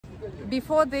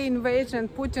Before the invasion,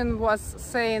 Putin was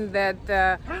saying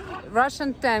that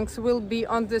Russian tanks will be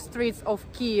on the streets of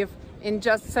Kiev in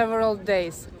just several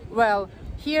days. Well,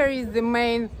 here is the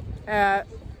main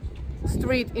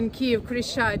street in Kiev,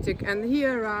 Krishchatyk, and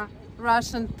here are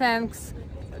Russian tanks,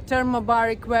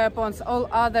 thermobaric weapons, all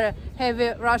other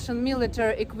heavy Russian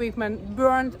military equipment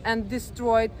burned and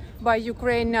destroyed by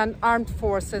Ukrainian armed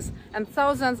forces. And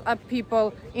thousands of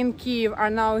people in Kiev are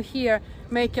now here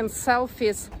making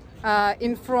selfies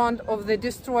in front of the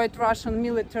destroyed Russian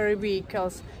military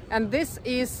vehicles. And this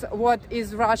is what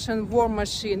is Russian war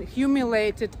machine,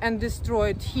 humiliated and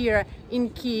destroyed here in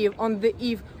Kiev on the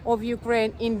eve of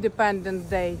Ukraine Independence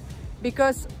Day.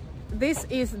 Because this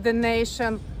is the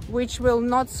nation which will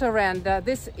not surrender.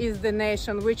 This is the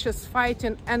nation which is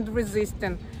fighting and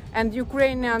resisting. And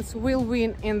Ukrainians will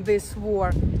win in this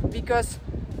war, because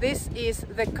this is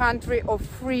the country of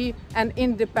free and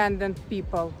independent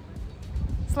people.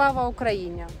 Slava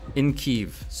Ukraini! In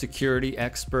Kyiv, security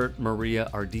expert Maria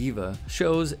Ardiva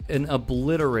shows an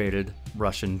obliterated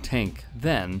Russian tank.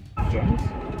 Then,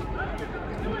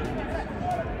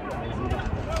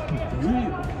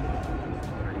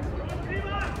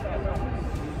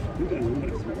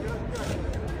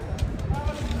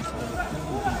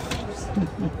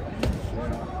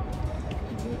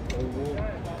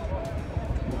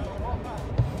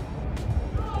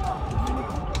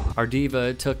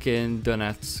 Ardiva took in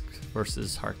Donetsk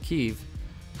versus Kharkiv.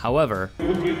 However,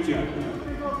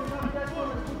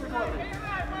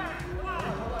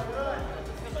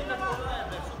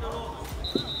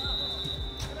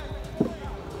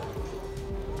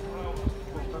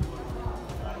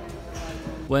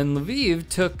 when Lviv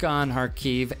took on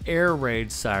Kharkiv, air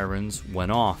raid sirens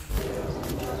went off.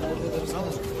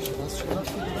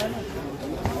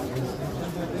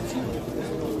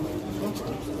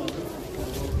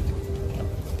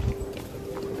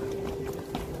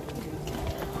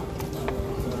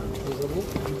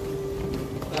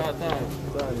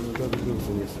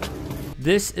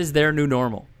 This is their new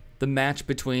normal. The match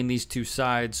between these two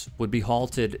sides would be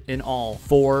halted in all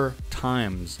 4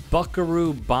 times.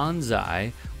 Buckaroo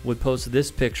Banzai would post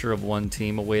this picture of one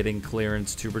team awaiting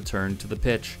clearance to return to the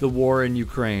pitch. The war in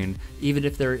Ukraine, even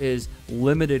if there is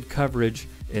limited coverage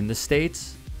in the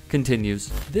States, continues.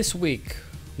 This week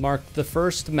marked the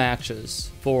first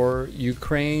matches for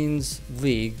Ukraine's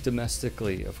league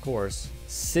domestically, of course,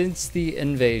 since the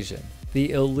invasion,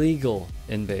 the illegal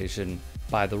invasion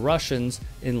by the Russians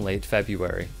in late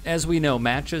February. As we know,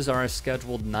 matches are a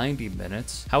scheduled 90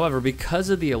 minutes. However, because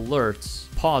of the alerts,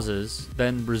 pauses,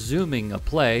 then resuming a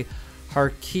play,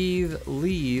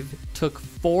 Kharkiv-Lviv took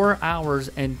 4 hours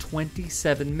and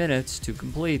 27 minutes to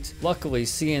complete. Luckily,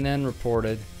 CNN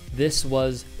reported this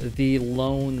was the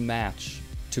lone match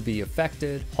to be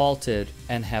affected, halted,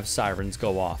 and have sirens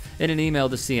go off. In an email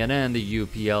to CNN, the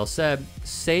UPL said,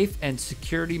 "Safe and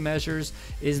security measures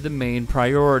is the main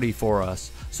priority for us,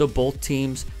 so both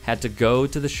teams had to go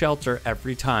to the shelter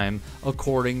every time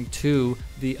according to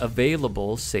the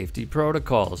available safety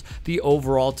protocols. The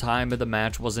overall time of the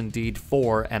match was indeed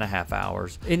 4.5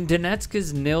 hours. In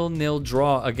Donetsk's 0-0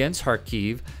 draw against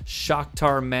Kharkiv,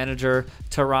 Shakhtar manager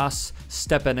Taras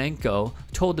Stepanenko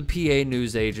told the PA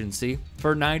news agency,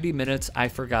 "For 90 minutes, I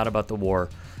forgot about the war.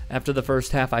 After the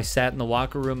first half, I sat in the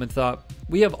locker room and thought,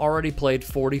 we have already played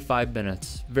 45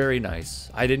 minutes. Very nice.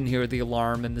 I didn't hear the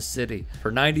alarm in the city.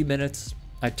 For 90 minutes,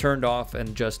 I turned off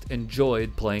and just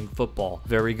enjoyed playing football.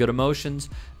 Very good emotions,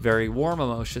 very warm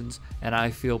emotions, and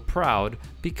I feel proud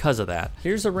because of that."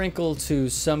 Here's a wrinkle to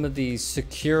some of the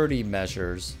security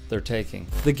measures they're taking.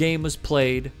 The game was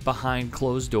played behind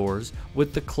closed doors,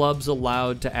 with the clubs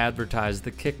allowed to advertise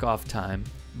the kickoff time,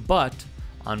 but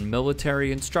on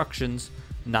military instructions,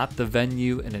 not the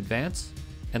venue in advance,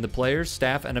 and the players,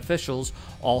 staff, and officials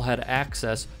all had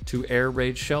access to air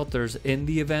raid shelters in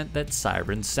the event that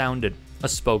sirens sounded. A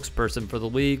spokesperson for the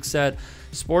league said,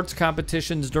 "Sports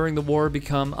competitions during the war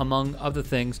become, among other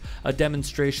things, a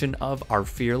demonstration of our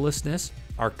fearlessness,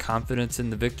 our confidence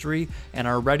in the victory, and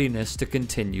our readiness to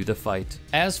continue the fight."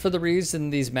 As for the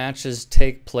reason these matches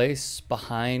take place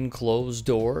behind closed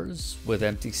doors with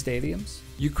empty stadiums,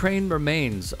 Ukraine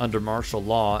remains under martial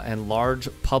law, and large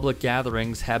public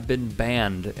gatherings have been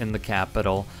banned in the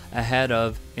capital ahead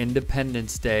of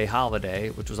Independence Day holiday,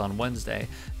 which was on Wednesday,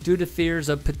 due to fears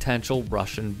of potential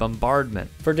Russian bombardment.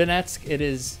 For Donetsk, it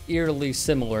is eerily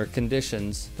similar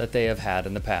conditions that they have had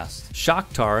in the past.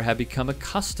 Shakhtar have become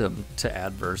accustomed to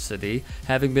adversity,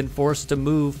 having been forced to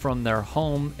move from their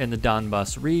home in the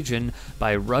Donbas region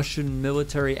by Russian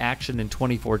military action in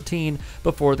 2014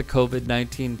 before the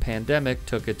COVID-19 pandemic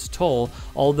took its toll,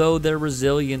 although their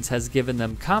resilience has given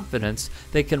them confidence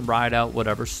they can ride out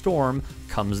whatever storm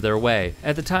comes their way.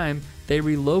 At the time, they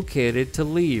relocated to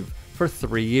Lviv for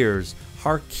 3 years,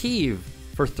 Kharkiv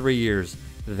for 3 years,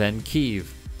 then Kyiv.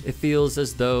 It feels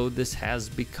as though this has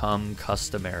become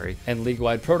customary, and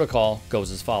league-wide protocol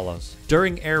goes as follows.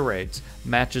 During air raids,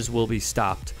 matches will be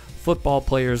stopped. Football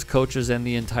players, coaches, and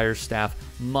the entire staff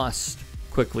must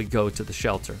quickly go to the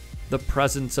shelter. The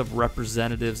presence of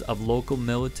representatives of local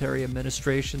military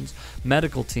administrations,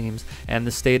 medical teams, and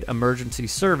the state emergency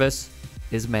service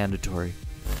is mandatory.